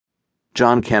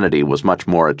John Kennedy was much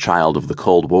more a child of the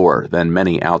Cold War than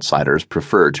many outsiders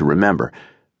prefer to remember,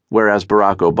 whereas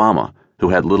Barack Obama, who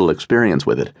had little experience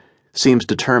with it, seems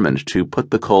determined to put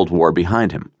the Cold War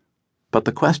behind him. But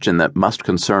the question that must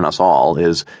concern us all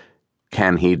is,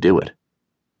 can he do it?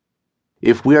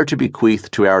 If we are to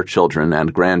bequeath to our children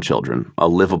and grandchildren a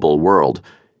livable world,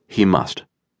 he must.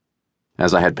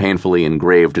 As I had painfully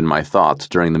engraved in my thoughts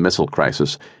during the missile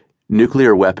crisis,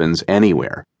 nuclear weapons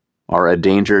anywhere are a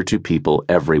danger to people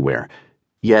everywhere.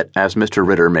 Yet, as Mr.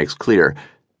 Ritter makes clear,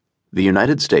 the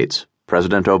United States,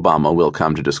 President Obama will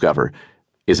come to discover,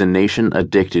 is a nation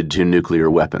addicted to nuclear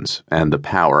weapons and the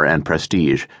power and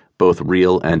prestige, both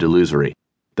real and illusory,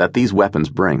 that these weapons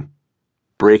bring.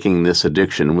 Breaking this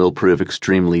addiction will prove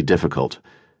extremely difficult.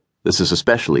 This is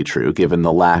especially true given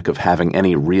the lack of having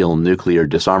any real nuclear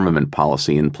disarmament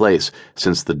policy in place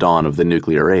since the dawn of the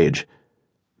nuclear age.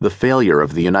 The failure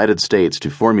of the United States to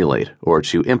formulate or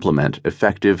to implement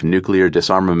effective nuclear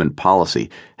disarmament policy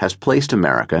has placed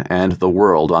America and the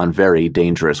world on very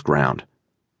dangerous ground.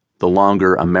 The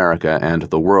longer America and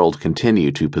the world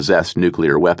continue to possess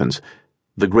nuclear weapons,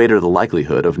 the greater the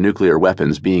likelihood of nuclear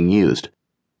weapons being used.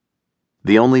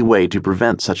 The only way to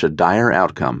prevent such a dire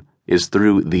outcome is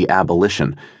through the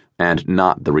abolition, and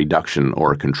not the reduction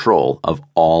or control, of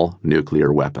all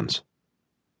nuclear weapons.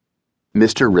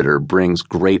 Mr. Ritter brings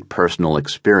great personal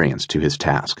experience to his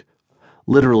task.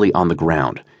 Literally on the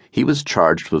ground, he was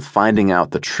charged with finding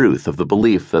out the truth of the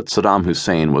belief that Saddam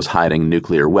Hussein was hiding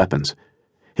nuclear weapons.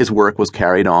 His work was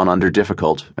carried on under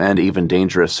difficult and even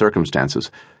dangerous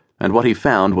circumstances, and what he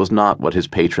found was not what his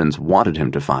patrons wanted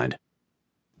him to find.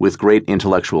 With great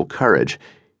intellectual courage,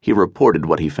 he reported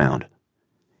what he found.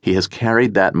 He has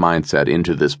carried that mindset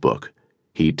into this book.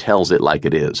 He tells it like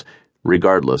it is,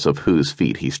 regardless of whose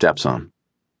feet he steps on.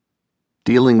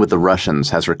 Dealing with the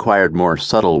Russians has required more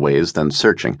subtle ways than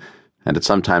searching, and it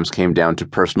sometimes came down to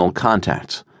personal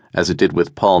contacts, as it did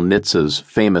with Paul Nitz's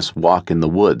famous walk in the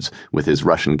woods with his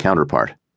Russian counterpart.